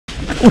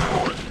Ooh,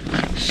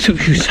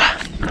 suits you, sir.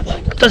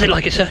 Oh, does it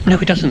like it, sir? No,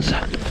 it doesn't,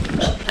 sir.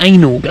 Oh,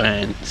 anal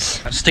glands.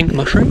 A stink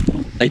mushroom.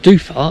 They do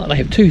fart. They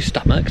have two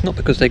stomachs, not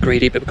because they're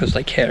greedy, but because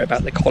they care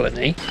about the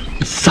colony.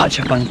 It's such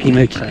a funky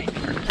mood today.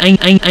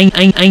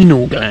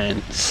 Anal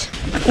glands.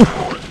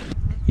 Ooh.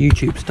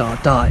 YouTube star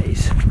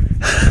dies.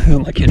 Who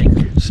am I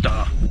kidding?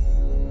 Star.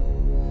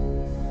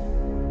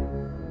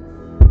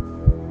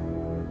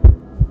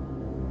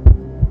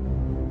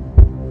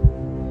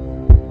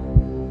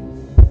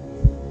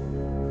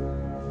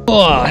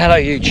 Oh, hello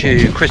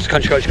YouTube, Chris the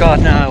Country Coach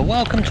Gardener.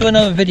 Welcome to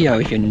another video.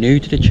 If you're new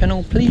to the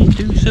channel, please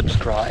do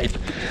subscribe.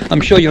 I'm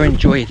sure you'll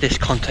enjoy this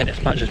content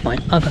as much as my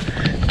other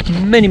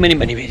many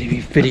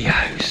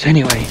videos.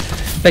 Anyway,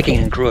 begging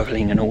and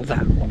groveling and all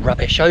that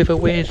rubbish over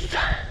with.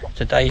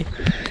 Today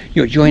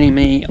you're joining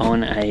me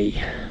on a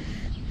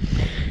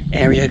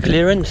area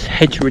clearance,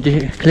 hedge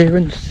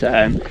clearance.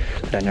 I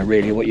don't know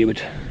really what you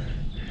would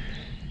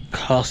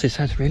class this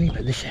as really,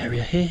 but this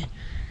area here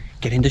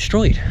getting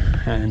destroyed,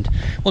 and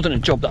wasn't a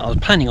job that I was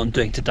planning on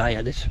doing today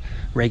at this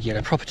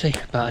regular property,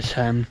 but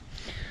I'm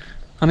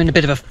in a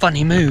bit of a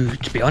funny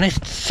mood, to be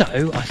honest,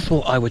 so I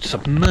thought I would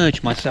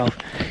submerge myself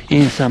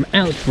in some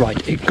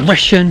outright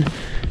aggression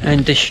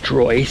and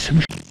destroy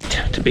some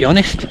shit, to be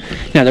honest.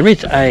 Now there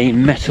is a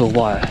metal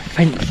wire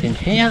fence in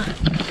here.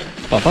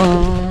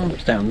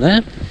 It's down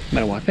there,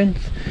 metal wire fence,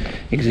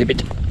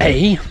 exhibit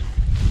A.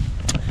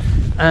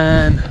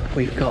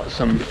 We've got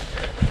some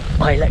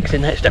ilex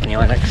in there. It's definitely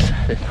ilex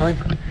this time.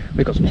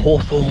 We've got some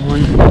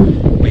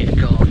hawthorn, we've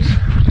got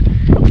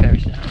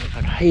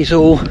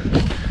hazel,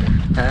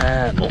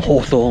 or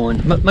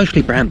hawthorn,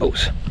 mostly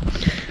brambles.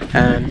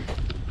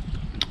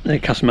 The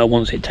customer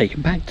wants it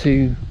taken back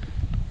to,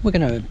 we're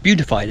going to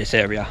beautify this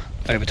area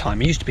over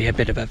time. It used to be a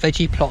bit of a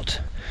veggie plot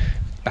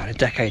about a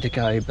decade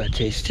ago, but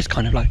it's just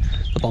kind of like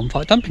the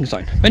bonfire dumping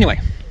zone. But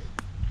anyway,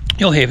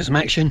 you're here for some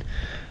action,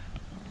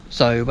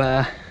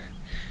 so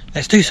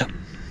let's do some.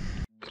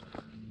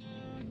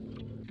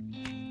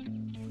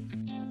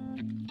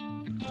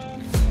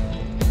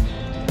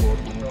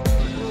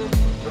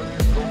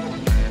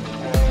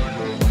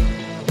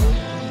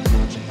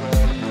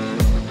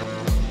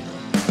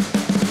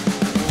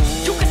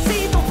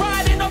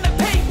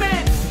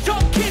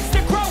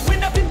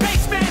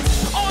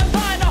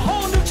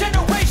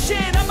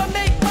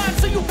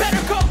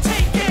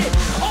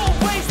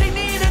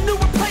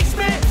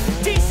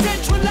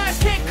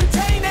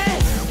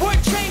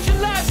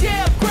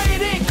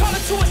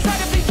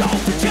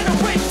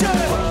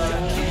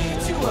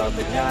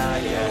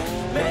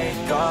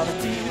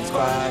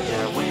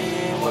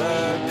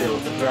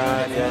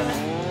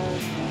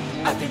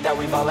 I think that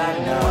we've all had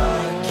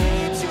enough.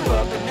 Keeps you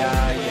up at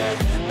night, yeah.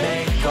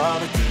 Make all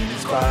the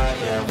demons quiet,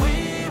 yeah.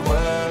 We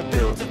were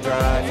built to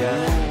thrive,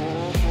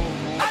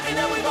 yeah. I think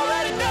that we've all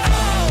had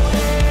enough.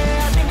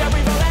 Yeah, I think that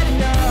we've all had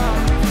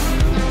enough.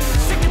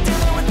 Sick of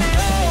dealing with the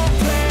old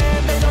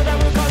plan. They know that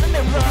we're calling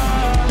them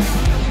wrong.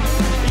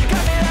 You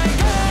got me like,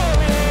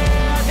 oh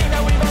yeah, I think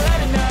that we've all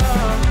had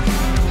enough.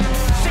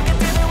 Sick of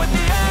dealing with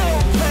the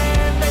old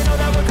plan. They know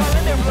that we're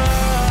calling them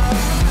wrong.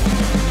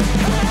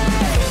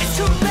 Hey, it's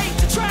too late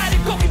to try to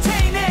go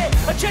contain it.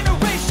 A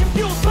generation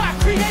fueled by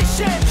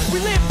creation. We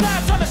live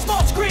lives on a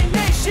small screen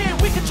nation.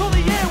 We control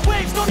the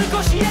airwaves, no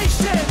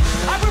negotiation.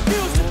 I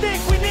refuse to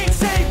think we need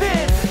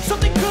saving.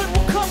 Something good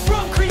will come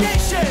from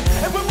creation.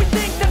 And when we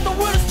think that the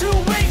world is too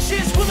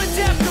anxious, we'll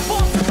adapt and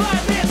won't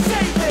survive and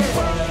save it.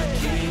 What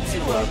keeps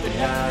you up at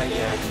night,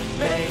 yeah.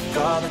 Make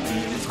all the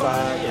demons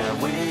quiet, yeah.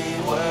 We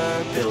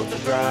were built to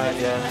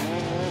thrive,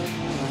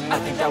 yeah. I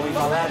think that we've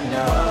all had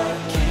enough. What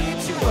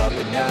keeps you up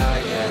at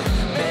night, yeah.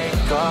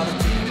 Make all the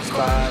demons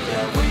quiet,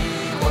 yeah. We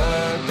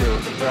were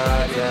built to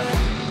thrive, yeah.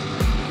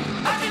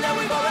 I think that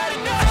we've all had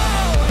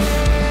enough.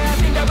 Yeah, I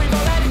think that we've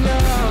all had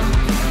enough.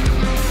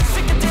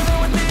 Sick of dealing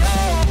with the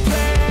old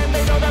plan.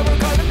 They know that we're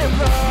calling them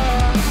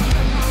wrong.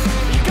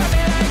 You got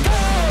me like,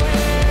 oh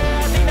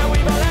yeah, I think that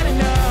we've all had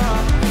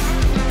enough.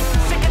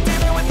 Sick of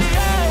dealing with the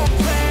old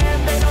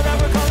plan. They know that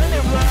we're calling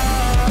them wrong.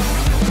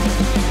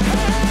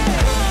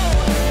 Hey,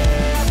 oh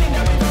yeah, I think that we've all had enough. Sick of dealing with the old plan. They know that we're calling them wrong. You got me like, oh yeah, I think that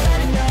we've all had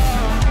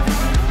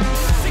enough.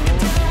 Sick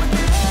of dealing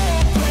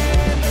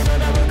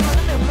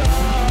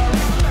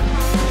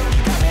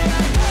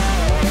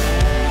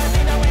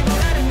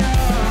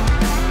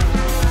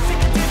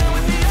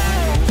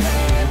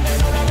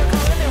with the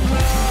old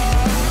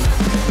plan. They know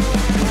that we're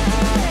calling them wrong.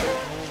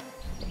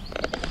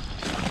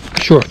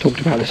 Sure, I've talked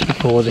about this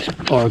before, this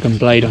Oregon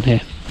blade on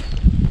here.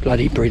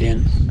 Bloody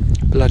brilliant.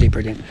 Bloody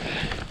brilliant.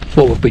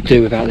 What would we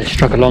do without this?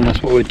 Struck along,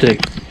 that's what we'd do.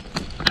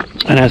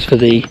 And as for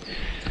the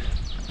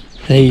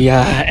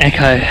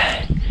Echo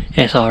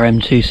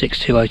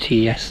SRM2620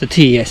 TES, the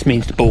TES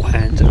means the ball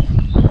hand.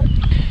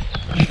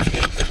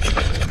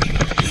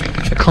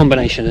 The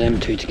combination of them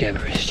two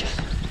together is just,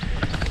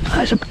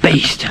 it's a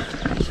beast.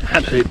 It's an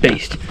absolute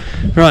beast.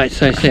 Right,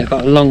 so see, I've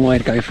got a long way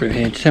to go through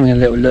here. Just having a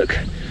little look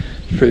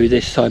through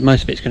this side.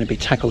 Most of it's going to be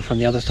tackled from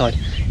the other side.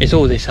 It's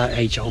all this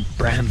age-old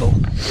bramble.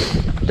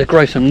 The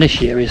growth from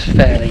this year is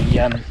fairly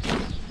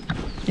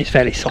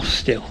soft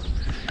still,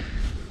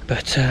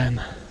 but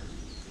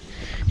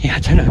Yeah, I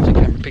don't know if the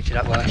camera picked it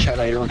up well, I'll show it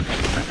later on.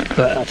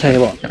 But I'll tell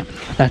you what,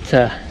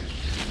 that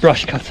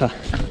brush cutter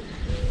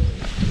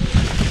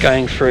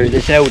going through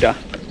this elder.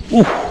 Ooh,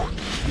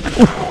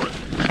 ooh,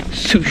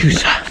 suits you,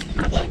 sir.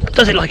 Oh,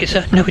 does it like it,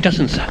 sir? No, it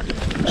doesn't, sir.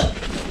 Oh,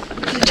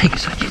 does it take it,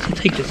 sir? Yes, it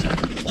takes it, sir.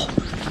 Oh.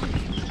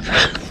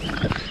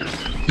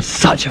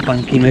 Such a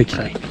funky mood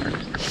today.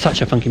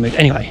 Such a funky mood.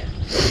 Anyway,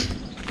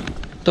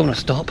 don't want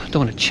to stop,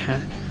 don't want to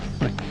chat.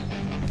 I want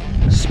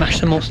to smash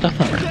some more stuff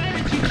up.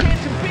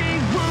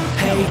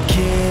 Hey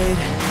kid,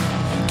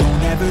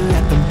 don't ever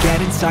let them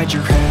get inside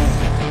your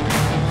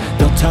head.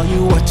 They'll tell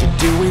you what to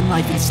do in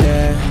life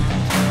instead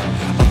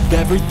of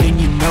everything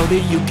you know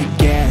that you could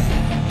get.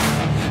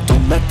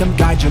 Don't let them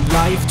guide your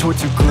life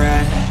towards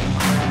regret.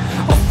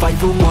 I'll fight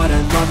for what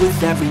I love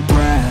with every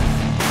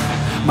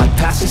breath. My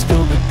past is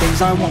filled with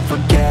things I won't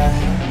forget.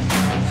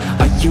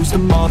 I use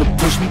them all to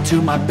push me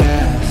to my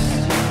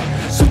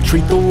best. So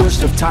treat the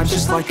worst of times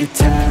just like a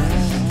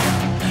test.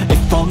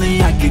 If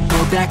only I could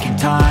go back in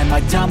time,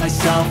 I'd tell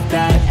myself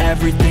that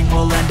everything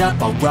will end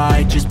up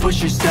alright. Just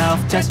push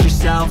yourself, test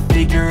yourself,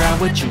 figure out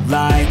what you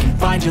like, and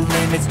find your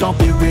limits, don't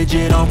be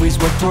rigid, always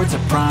work towards a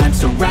prime.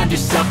 Surround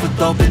yourself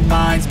with open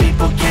minds,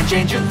 people can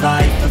change your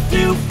life. A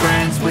few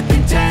friends with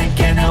intent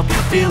can help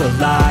you feel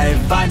alive.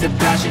 Find a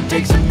passion,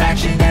 take some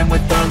action, and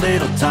with a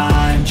little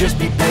time, just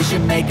be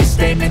patient, make a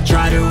statement,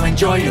 try to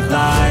enjoy your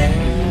life.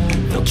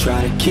 They'll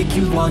try to kick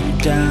you while you're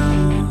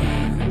down.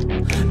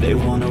 They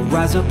wanna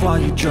rise up while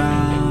you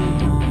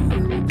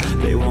drown.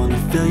 They wanna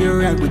fill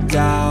your head with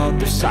doubt.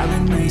 They're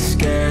silently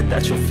scared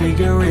that you'll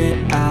figure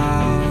it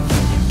out.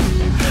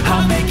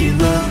 I'll make it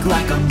look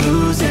like I'm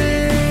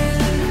losing,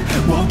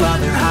 won't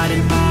bother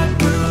hiding my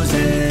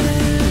bruises.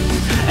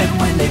 And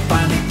when they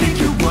finally think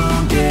you're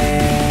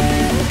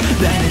wounded,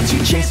 then it's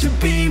your chance to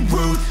be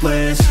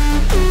ruthless.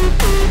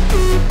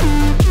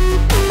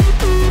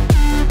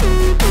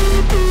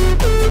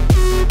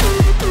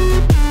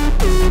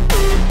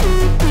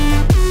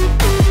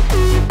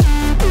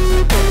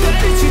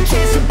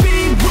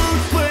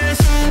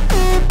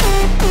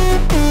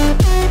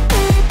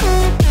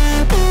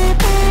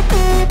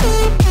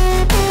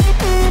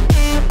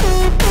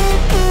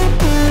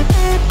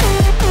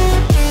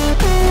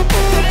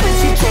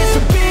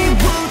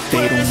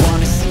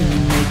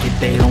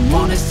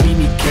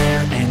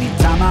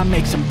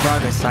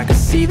 I can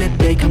see that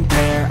they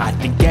compare. I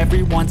think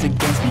everyone's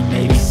against me,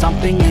 maybe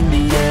something in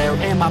the air.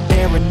 Am I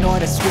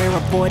paranoid? I swear a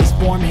void is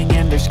forming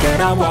and they're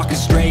scared I walk a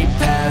straight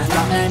path.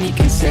 Not many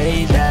can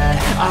say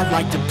that. I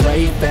like to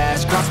play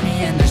fast, cross me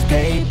and there's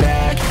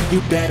payback.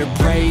 You better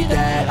pray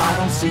that I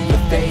don't see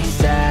your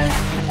face at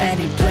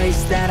any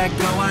place that I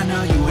go. I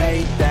know you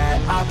hate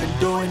that. I've been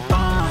doing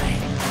fine,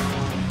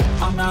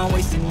 I'm not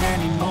wasting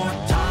any more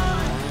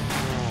time.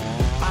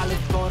 I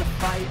live for the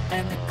fight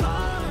and the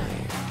climb.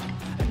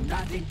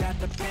 I think that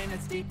the pain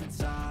that's deep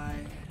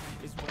inside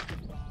is what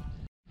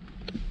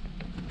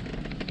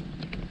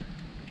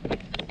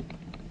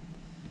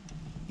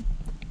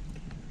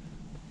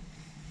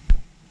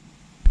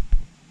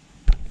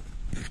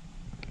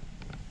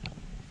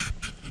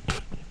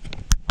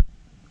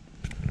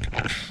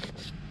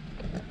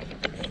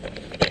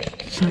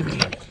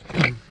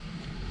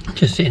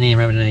just sitting here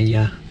having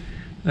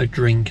a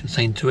drink and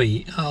something to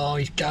eat. Oh,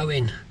 he's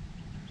going.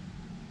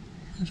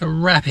 There's a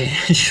rabbit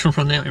just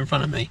run out in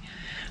front of me.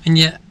 And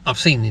yet I've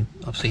seen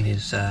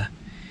his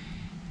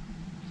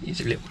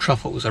little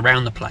truffles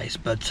around the place,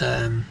 but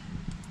for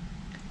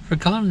a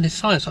garden this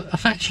size,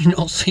 I've actually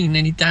not seen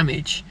any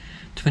damage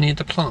to any of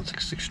the plants.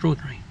 It's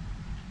extraordinary.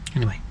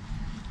 Anyway,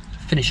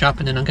 finish up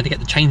and then I'm going to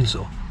get the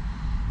chainsaw.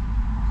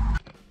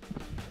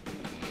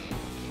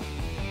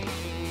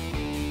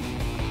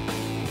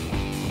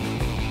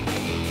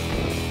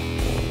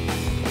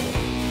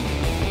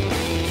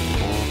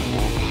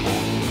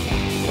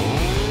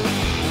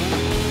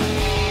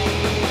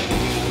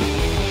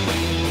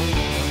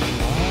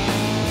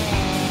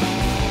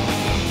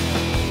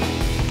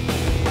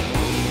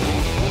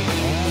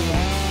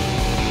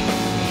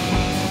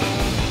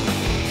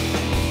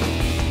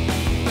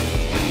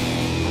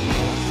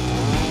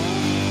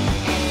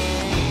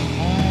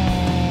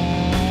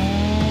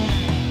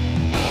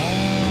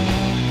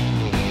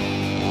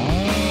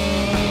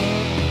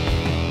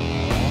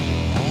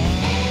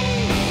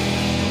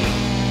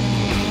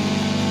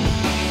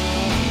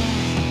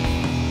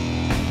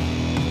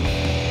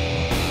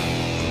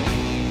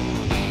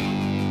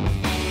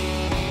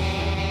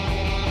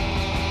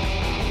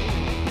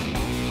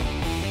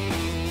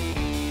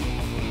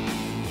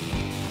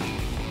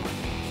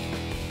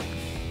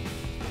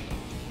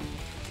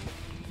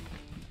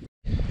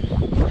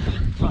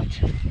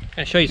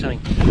 I'm going to show you something.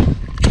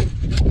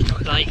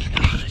 Like,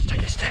 let's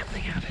take this damn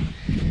thing out of it.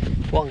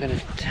 What I'm going to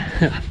do,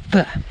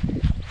 right,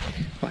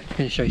 I'm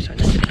going to show you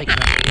something. Let's take it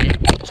out of here.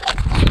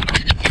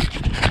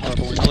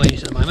 Horrible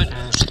noise at the moment.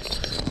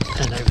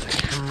 Turn over the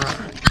camera.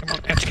 Come on,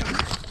 let's go.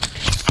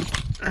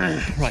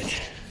 Right.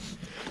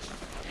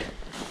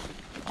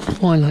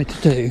 What I like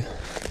to do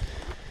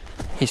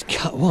is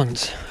cut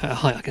once at a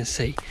height I can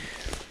see,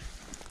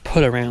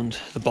 pull around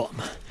the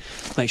bottom,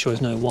 Make sure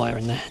there's no wire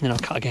in there, and then I'll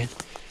cut again.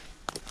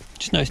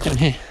 Just noticed down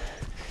here.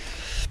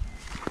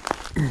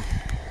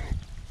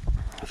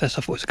 First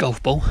I thought it was a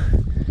golf ball.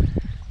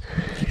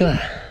 Look at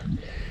that.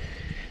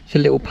 It's a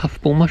little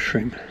puffball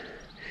mushroom.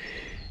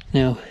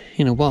 Now,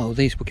 in a while,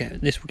 this will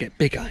get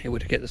bigger. It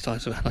would get the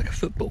size of like a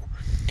football,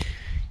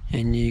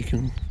 and you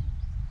can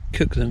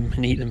cook them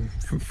and eat them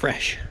from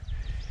fresh.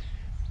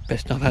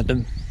 Best I've had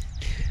them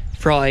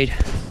fried,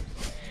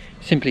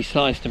 simply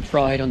sliced and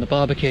fried on the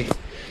barbecue.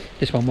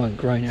 This one won't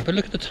grow now, but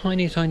look at the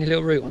tiny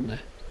little root on there.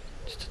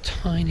 Just a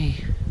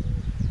tiny,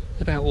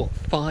 about what,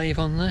 5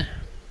 on there?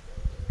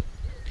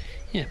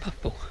 Yeah,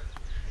 puffball.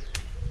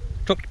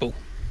 Dropped ball.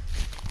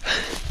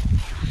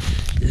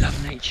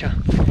 Love nature.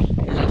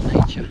 Love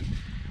nature.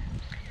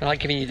 I like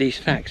giving you these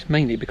facts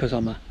mainly because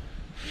I'm a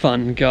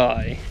fun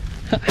guy.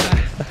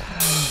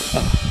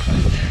 Oh,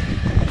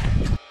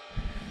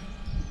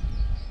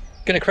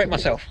 gonna correct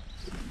myself.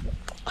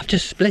 I've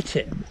just split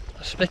it.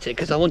 I split it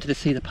because I wanted to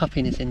see the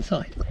puffiness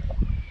inside.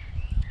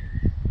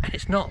 And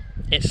it's not.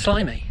 It's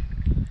slimy.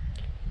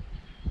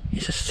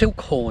 It's a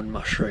silkhorn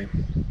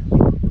mushroom.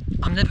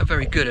 I'm never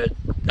very good at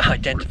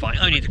identifying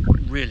only the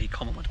really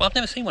common ones. Well, I've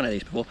never seen one of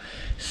these before.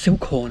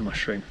 Silkhorn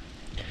mushroom.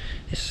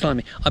 It's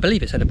slimy. I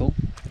believe it's edible.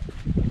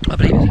 I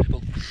believe it's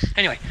edible.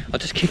 Anyway, I'll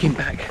just kick him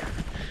back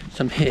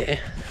some here.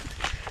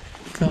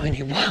 Not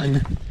only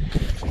one,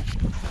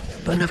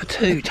 but another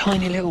 2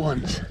 tiny little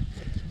ones.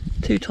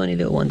 2 tiny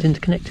little ones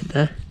interconnected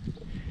there.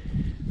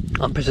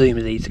 I'm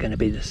presuming these are going to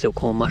be the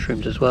silkhorn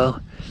mushrooms as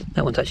well.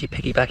 That one's actually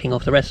piggybacking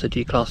off the rest, so do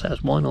you class that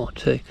as 1 or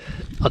 2?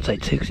 I'd say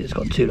 2 because it's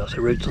got 2 lots of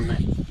roots on there.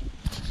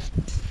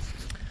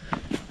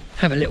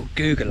 Have a little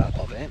Google up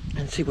of it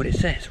and see what it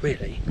says,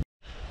 really.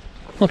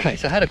 Okay,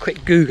 so I had a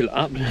quick Google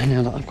up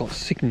now that I've got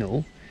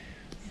signal.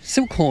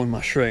 Silkhorn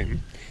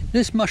mushroom.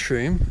 This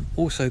mushroom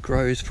also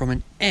grows from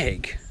an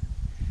egg,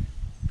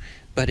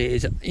 but it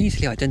is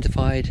easily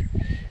identified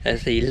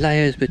as the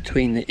layers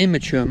between the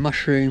immature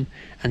mushroom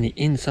and the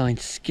inside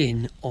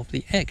skin of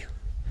the egg.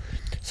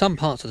 Some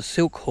parts of the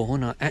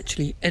silkhorn are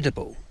actually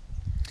edible,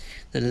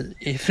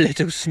 if a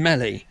little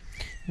smelly.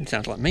 It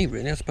sounds like me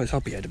really. I suppose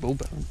I'll be edible,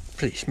 but I'm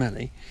pretty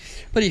smelly.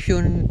 But if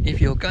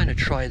you're going to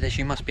try this,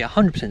 you must be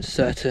 100%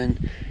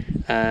 certain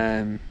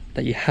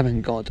that you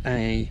haven't got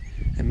a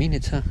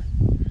meter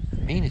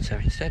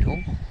instead.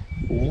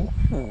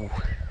 Oh.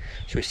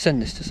 Should we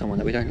send this to someone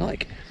that we don't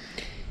like?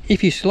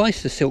 If you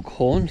slice the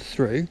silkhorn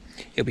through,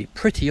 it'll be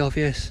pretty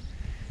obvious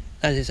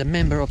that it's a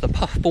member of the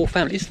puffball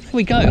family. There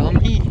we go.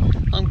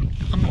 I'm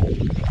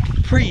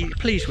pretty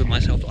pleased with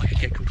myself that I could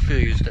get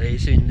confused that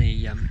it's in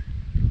the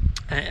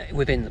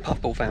within the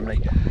puffball family.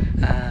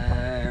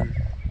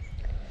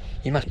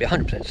 You must be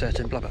 100%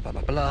 certain. Blah blah blah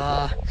blah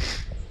blah.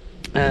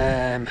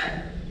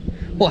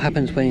 What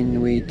happens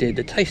when we did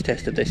the taste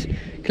test of this?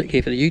 Click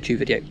here for the YouTube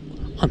video.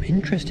 I'm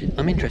interested.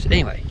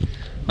 Anyway,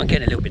 I'm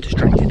getting a little bit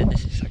distracted, and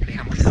this is exactly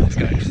how my life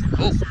goes.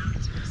 Oh,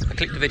 I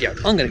clicked the video.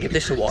 I'm going to give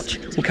this a watch.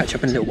 We'll catch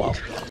up in a little while.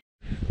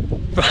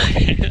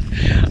 Right,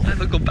 I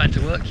haven't gone back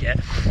to work yet.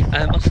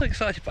 I'm so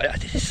excited by it.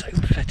 This is so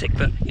pathetic,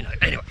 but you know,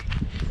 anyway,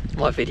 it's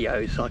my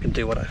video, so I can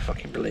do what I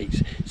fucking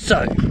please.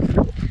 So,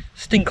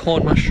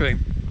 stinkhorn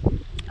mushroom.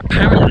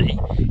 Apparently,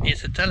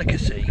 it's a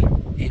delicacy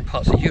in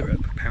parts of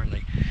Europe,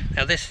 apparently.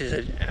 Now this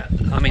is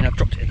I mean, I've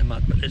dropped it in the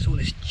mud, but there's all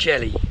this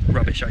jelly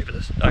rubbish over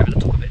the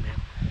top of it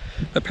now.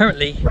 But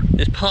apparently,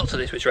 there's parts of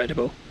this which are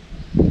edible.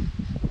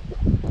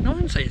 I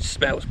wouldn't say it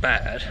smells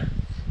bad.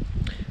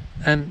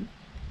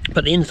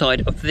 But the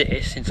inside of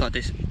this, inside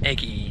this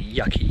eggy,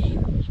 yucky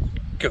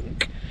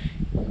gunk,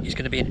 is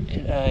going to be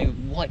a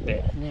white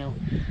bit. Now,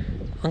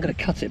 I'm going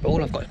to cut it, but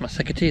all I've got is my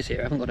secateurs here.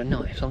 I haven't got a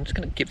knife, so I'm just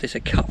going to give this a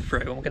cut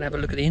through, and we're going to have a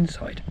look at the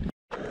inside.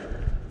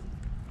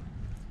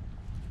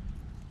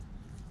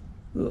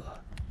 Ugh.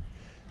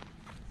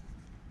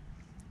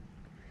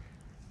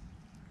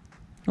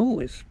 Oh,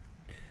 it's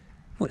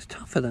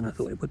tougher than I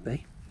thought it would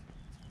be.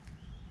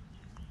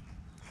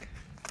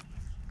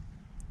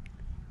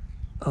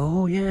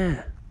 Oh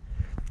yeah.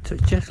 So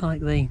it's just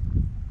like on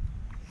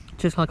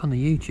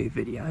the YouTube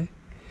video.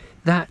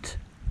 That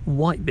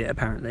white bit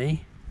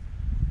apparently.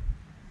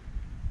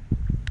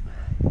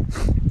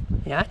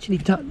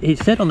 It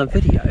said on the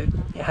video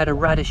it had a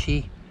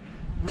radishy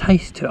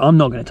taste to it. I'm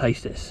not going to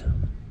taste this.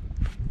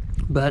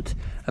 But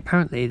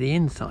apparently the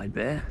inside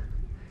bit,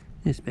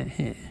 this bit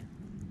here.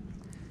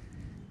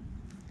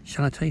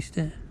 Shall I taste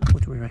it?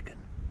 What do we reckon?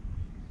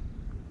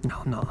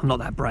 No, I'm not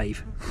that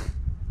brave.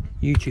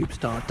 YouTube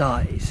star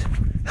dies.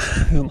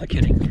 Who am I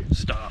kidding?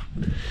 Star.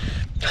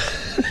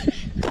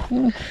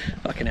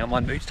 Fucking hell, my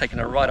mood's taking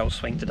a right old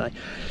swing today.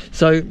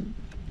 So, here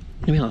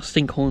we are,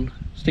 stinkhorn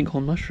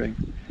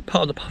mushroom.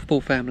 Part of the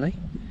puffball family.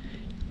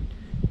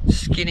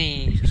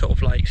 Skinny, sort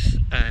of like,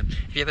 have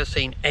you ever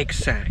seen egg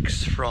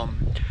sacs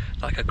from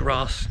like a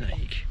grass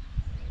snake?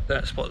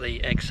 That's what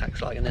the egg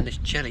sac's like, and then this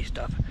jelly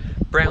stuff.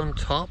 Brown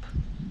top,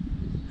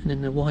 and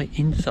then the white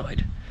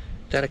inside.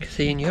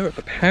 Delicacy in Europe,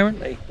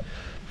 apparently.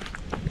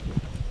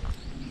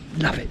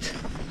 Love it.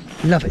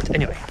 Love it.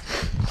 Anyway,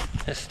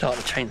 let's start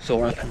the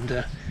chainsaw up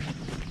and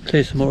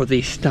clear some more of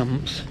these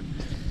stumps.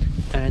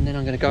 and then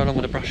I'm going to go along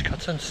with a brush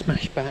cutter and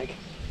smash back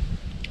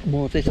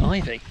more of this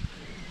ivy.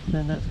 And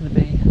then that's going to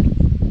be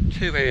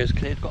 2 areas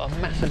cleared. Got a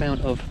massive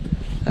amount of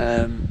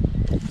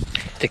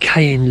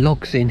decaying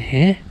logs in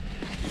here.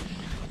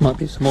 Might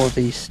be some more of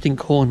these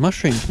stinkhorn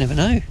mushrooms, never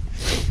know.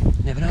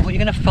 Never know what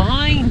you're going to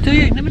find, do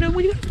you? Never know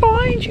what you're going to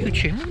find,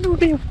 YouTube. Never know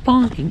what you're going to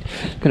find.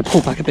 I'm going to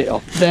pull back a bit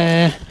off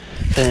there.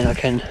 Then I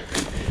can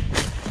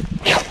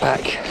cut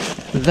back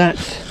that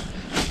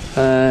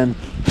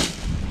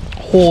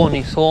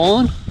horny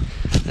thorn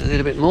a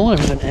little bit more.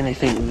 There isn't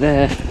anything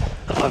there.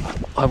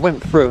 I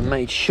went through and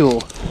made sure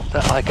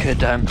that I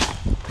could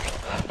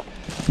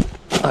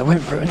I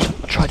went through and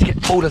tried to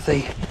get all of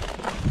the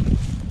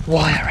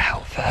wire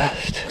out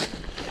first.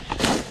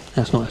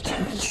 That's not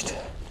attached.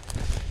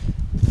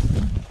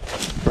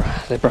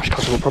 The brush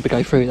cutter will probably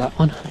go through that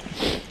one.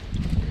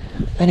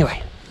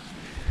 Anyway,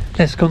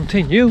 let's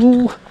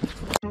continue.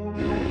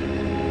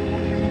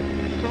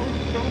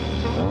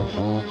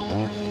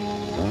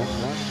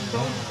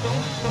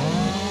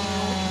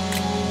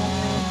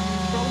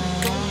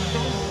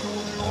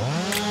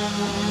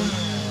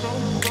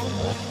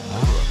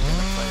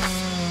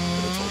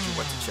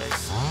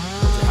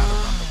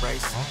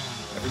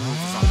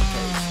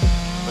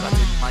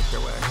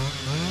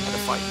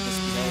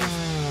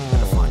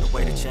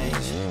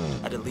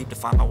 To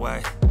find my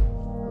way.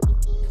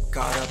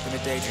 Caught up in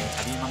a daydream,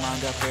 I beat my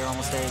mind up there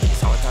almost daily.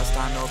 It's how I pass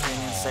time, no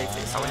opinions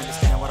safely. It's how I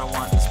understand what I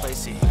want in this place.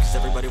 See, cause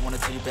everybody wanna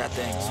tell you bad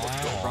things. What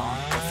could go wrong,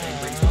 what fame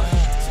brings, but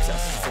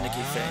success is a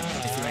finicky thing.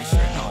 If you ain't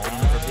sure, no,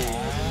 it'll never be.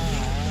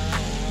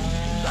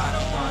 I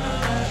don't wanna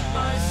let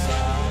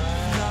myself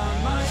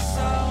down,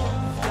 myself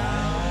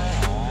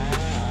down.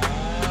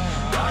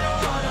 I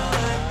don't wanna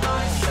let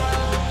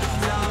myself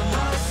down,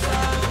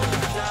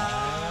 myself down.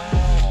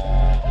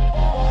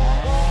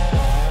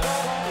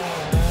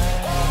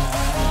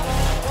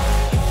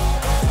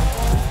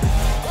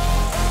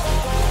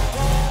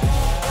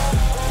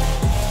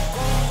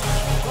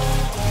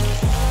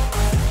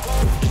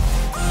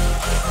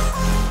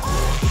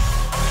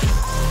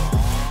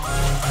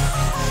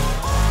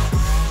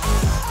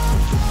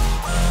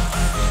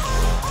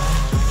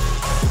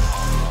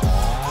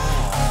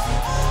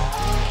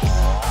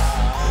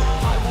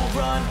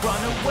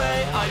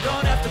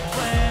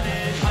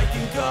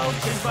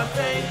 Change my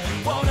fate,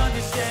 you won't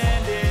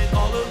understand it.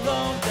 All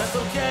alone, that's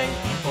okay.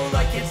 People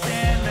I can't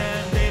stand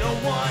them, they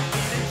don't want me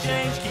to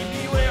change. Keep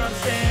me where I'm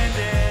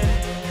standing,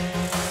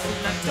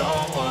 and I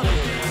don't wanna be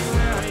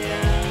where I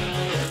am.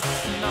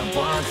 And I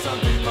want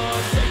something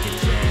more, take a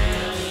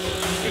chance.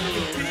 It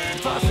could be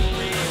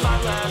possibly my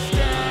last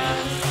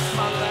dance,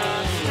 my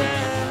last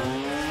dance.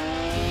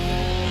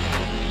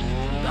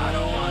 I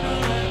don't wanna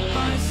let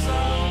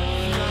myself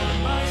down,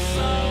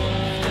 myself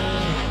down.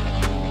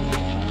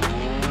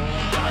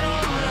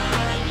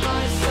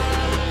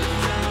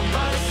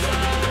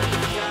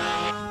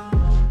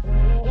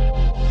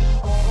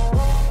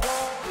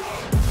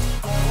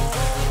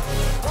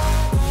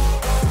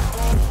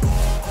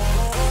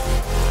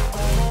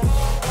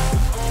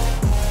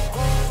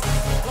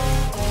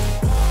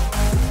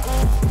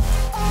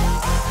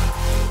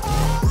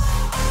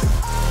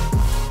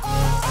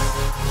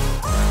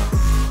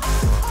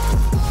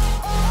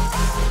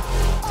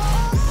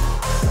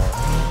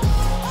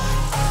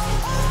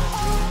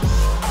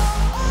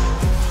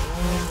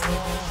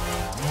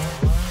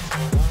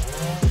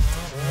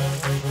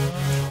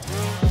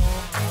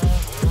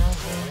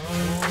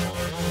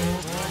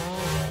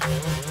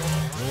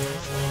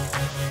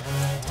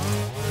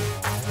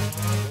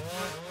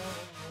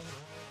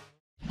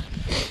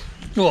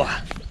 Oh,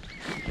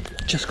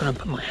 just gonna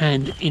put my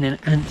hand in an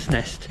ant's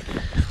nest,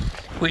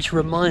 which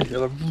reminds me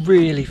of a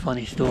really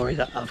funny story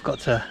that I've got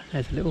to.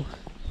 There's a little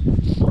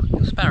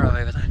sparrow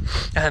over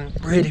there.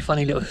 Really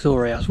funny little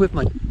story. I was with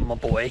my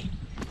boy,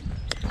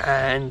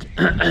 and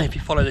if you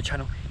follow the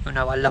channel, you'll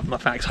know I love my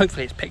facts.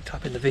 Hopefully it's picked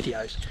up in the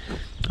videos.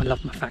 I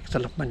love my facts, I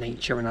love my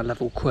nature, and I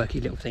love all quirky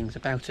little things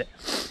about it.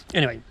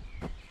 Anyway,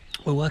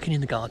 we're working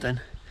in the garden.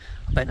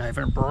 I bent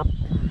over and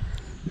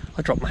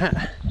I dropped my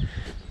hat.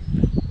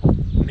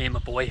 Me and my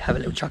boy have a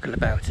little chuckle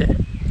about it,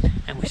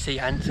 and we see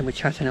ants and we're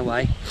chatting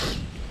away,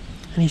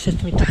 and he says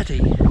to me, "Daddy,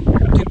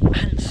 do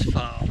ants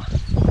fart?"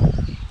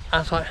 I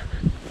was like,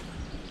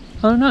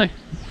 "I don't know."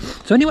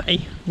 So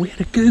anyway, we had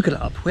a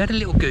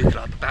little Google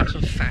up about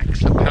some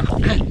facts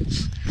about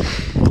ants,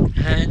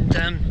 and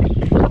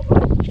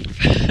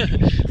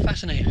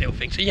fascinating little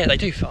thing. So yeah, they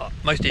do fart.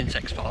 Most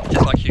insects fart,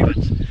 just like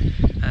humans.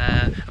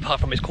 Apart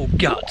from it's called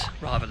gut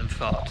rather than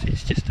fart.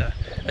 It's just a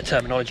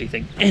terminology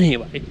thing.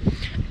 Anyway,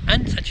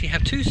 ants actually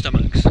have 2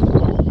 stomachs.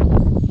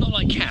 Not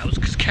like cows,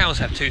 because cows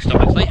have 2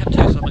 stomachs. They have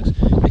 2 stomachs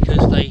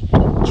because they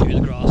chew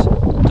the grass,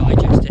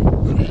 digest it,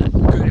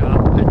 grow it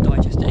up, and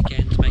digest it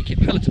again to make it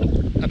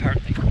palatable,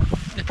 apparently.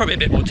 It's probably a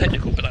bit more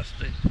technical, but that's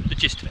the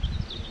gist of it.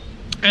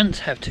 Ants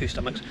have 2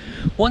 stomachs.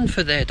 One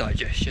for their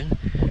digestion,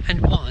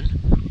 and one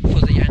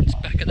for the ants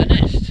back at the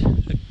nest.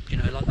 You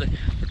know, like the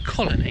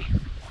colony.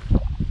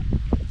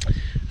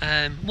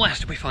 What else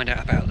did we find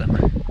out about them?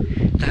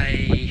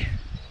 They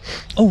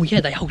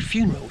hold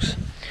funerals.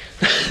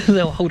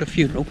 they'll hold a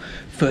funeral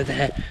for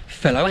their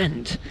fellow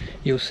ant.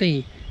 You'll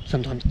see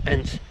sometimes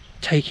ants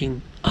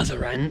taking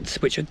other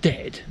ants which are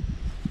dead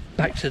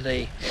back to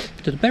the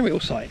burial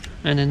site,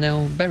 and then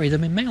they'll bury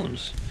them in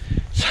mounds.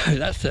 So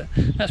that's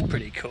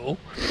pretty cool.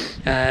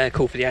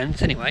 Cool for the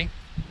ants anyway.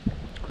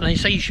 And they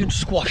say you shouldn't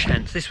squash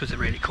ants. This was a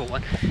really cool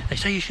one. They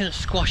say you shouldn't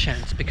squash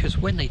ants because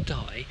when they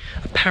die,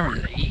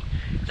 apparently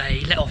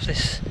they let off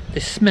this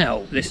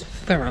smell, this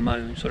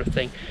pheromone sort of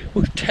thing,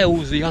 which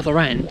tells the other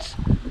ants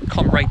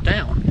come right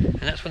down,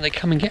 and that's when they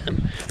come and get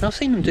them. And I've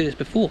seen them do this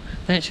before.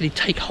 They actually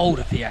take hold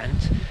of the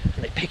ant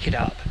and they pick it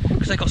up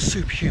because they've got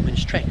superhuman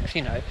strength.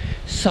 You know,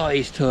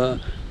 size to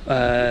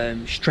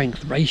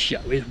strength ratio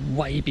is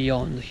way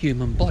beyond the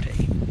human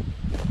body.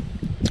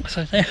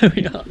 So there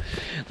we are.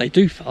 They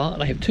do fart.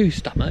 They have 2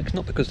 stomachs,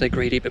 not because they're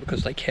greedy, but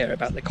because they care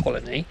about the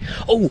colony.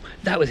 Oh,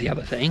 that was the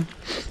other thing.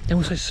 They're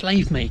also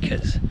slave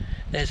makers.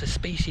 There's a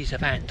species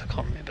of ant, I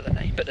can't remember the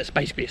name, but there's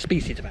basically a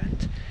species of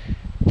ant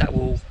that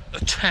will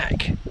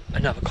attack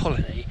another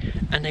colony,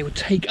 and they will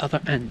take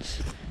other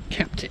ants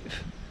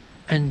captive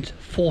and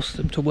force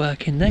them to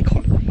work in their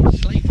colony.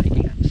 Slave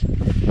making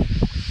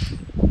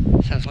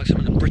ants. Sounds like some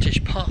of the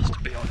British past, to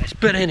be honest.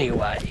 But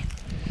anyway,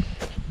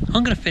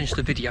 I'm going to finish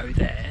the video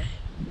there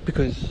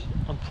because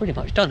I'm pretty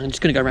much done. I'm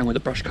just going to go around with the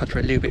brush cutter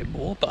a little bit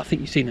more, but I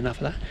think you've seen enough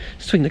of that.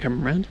 Swing the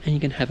camera around and you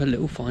can have a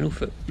little final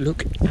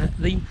look at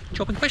the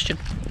job in question.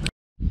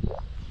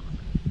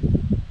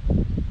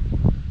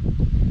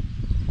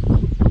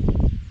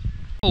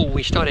 Oh,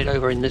 we started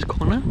over in this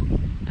corner.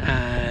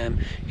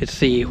 You can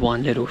see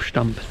one little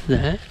stump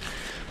there.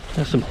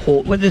 There's some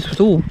well, this was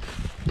all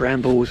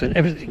brambles, and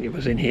everything that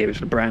was in here was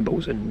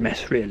brambles and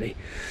mess really.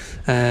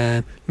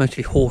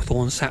 Mostly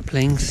hawthorn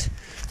saplings,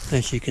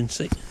 as you can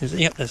see.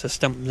 Yep, there's a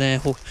stump there.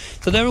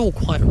 So they're all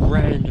quite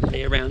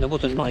randomly around. There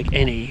wasn't like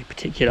any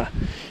particular.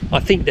 I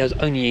think there's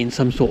only in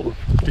some sort of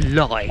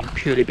line,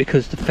 purely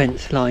because the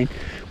fence line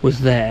was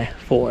there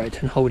for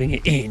it and holding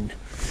it in.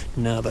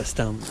 Another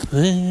stump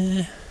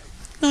there.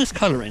 Nice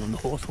colouring on the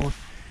hawthorn.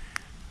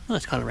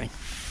 Nice colouring.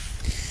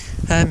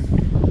 And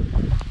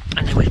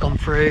then we've gone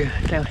through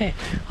down here.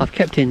 I've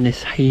kept in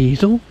this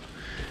hazel.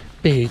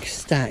 Big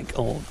stack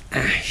of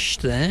ash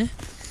there.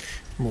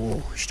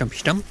 More stumpy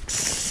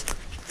stumps.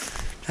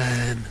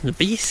 The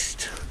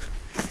beast.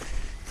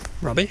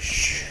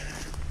 Rubbish.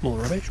 More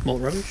rubbish. More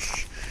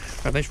rubbish.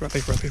 Rubbish,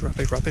 rubbish, rubbish,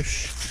 rubbish,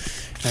 rubbish.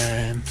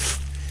 I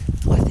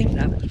think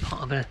that was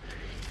part of an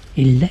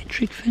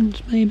electric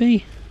fence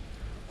maybe?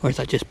 Or is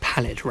that just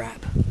pallet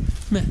wrap?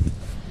 Meh.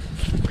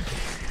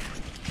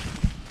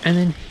 And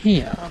then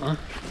here, a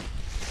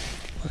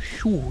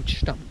huge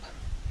stump.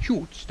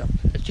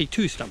 Actually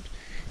 2 stumps.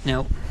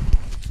 Now,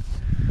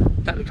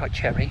 that looks like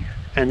cherry,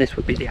 and this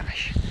would be the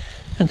ash.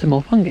 And some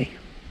more fungi.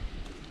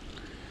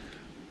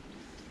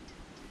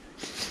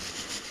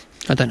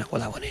 I don't know what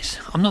that one is.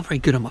 I'm not very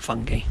good on my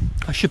fungi.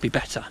 I should be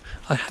better.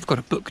 I have got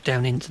a book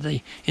down in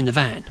the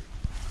van,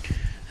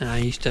 and I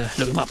used to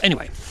look them up.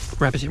 Anyway,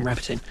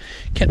 rabbiting.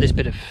 Kept this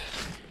bit of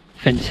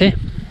fence here.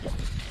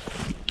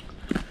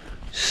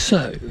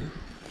 So,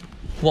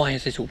 why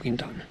has this all been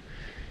done?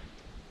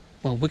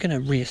 Well, we're going to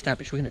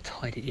re-establish, we're going to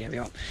tidy the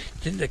area up.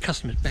 The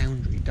customer's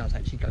boundary does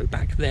actually go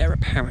back there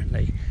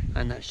apparently,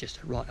 and that's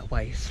just a right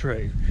away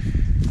through.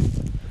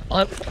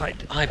 I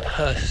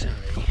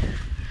personally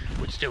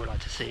would still like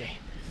to see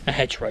a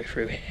hedgerow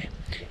through here.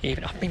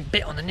 Even I've been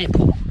bit on the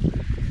nipple.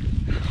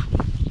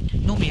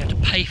 Normally you have to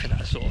pay for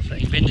that sort of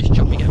thing, but in this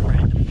job you get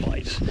random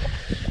bites.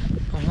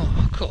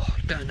 Oh god,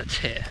 bit on the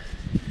tit.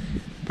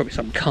 Probably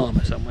some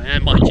karma somewhere,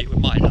 and mind you, with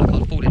my luck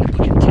I'll fall in a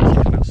bucket of tears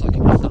and come out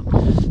sucking my thumb.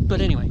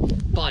 But anyway,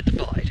 bide the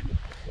bide.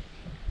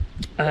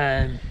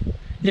 A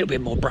little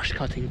bit more brush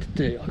cutting to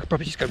do. I could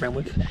probably just go around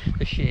with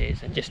the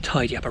shears and just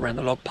tidy up around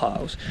the log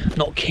piles.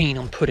 Not keen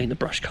on putting the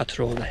brush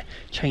cutter or the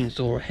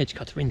chainsaw or hedge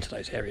cutter into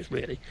those areas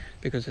really,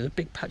 because there's a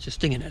big patch of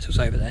stinging nettles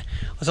over there.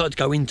 I started to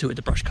go into it with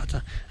the brush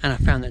cutter and I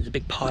found there's a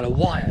big pile of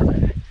wire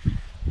there.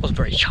 Wasn't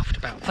very chuffed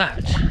about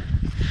that.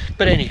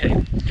 But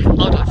anywho,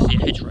 I'd like to see a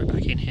hedgerow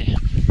back in here.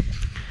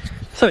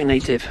 Something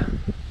native.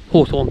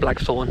 Hawthorn,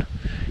 blackthorn,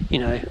 you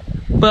know.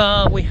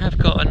 But we have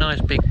got a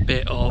nice big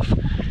bit of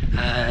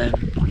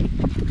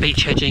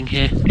beech hedging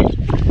here,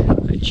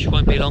 which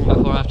won't be long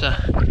before I have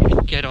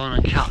to get on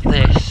and cut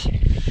this.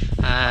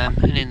 And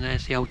then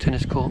there's the old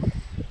tennis court.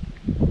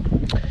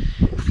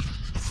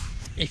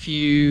 If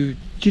you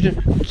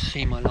didn't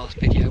see my last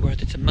video where I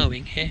did some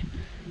mowing here,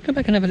 go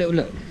back and have a little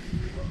look.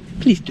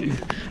 Please do.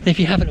 And if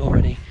you haven't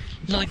already,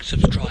 like,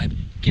 subscribe,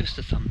 give us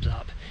the thumbs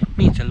up. It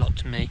means a lot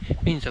to me,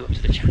 it means a lot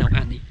to the channel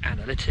and the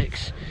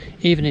analytics.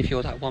 Even if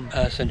you're that one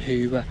person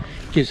who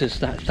gives us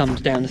that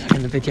thumbs down the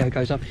second the video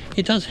goes up,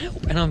 it does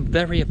help, and I'm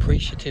very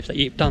appreciative that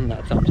you've done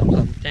that thumbs up,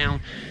 thumbs down,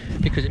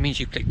 because it means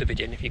you click the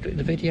video, and if you click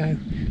the video,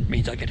 it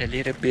means I get a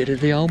little bit of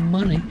the old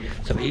money.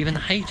 So even the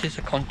haters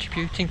are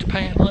contributing to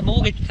pay out my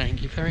mortgage.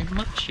 Thank you very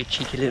much, you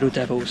cheeky little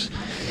devils.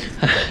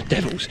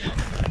 Devils.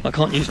 I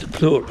can't use the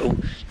plural,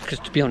 because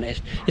to be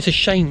honest, it's a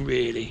shame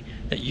really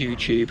that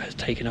YouTube has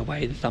taken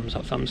away the thumbs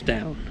up, thumbs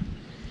down.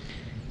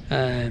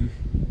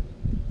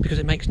 because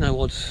it makes no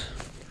odds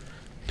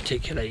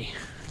particularly.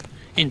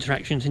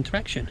 Interaction's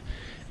interaction,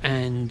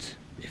 and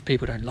if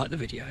people don't like the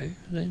video,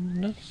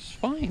 then that's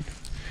fine.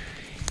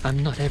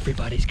 I'm not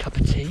everybody's cup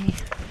of tea.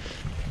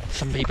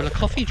 Some people are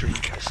coffee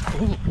drinkers.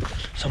 Ooh,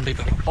 some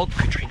people are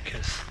vodka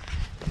drinkers.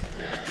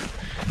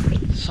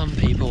 Some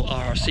people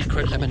are a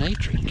secret lemonade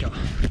drinker.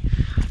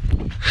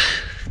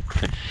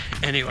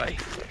 Anyway,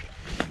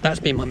 that's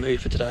been my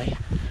mood for today.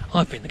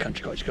 I've been the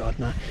Country Cottage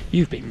Gardener.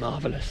 You've been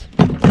marvellous.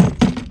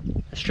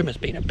 The Strimmer's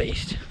been a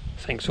beast.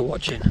 Thanks for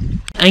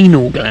watching.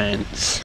 Anal glands.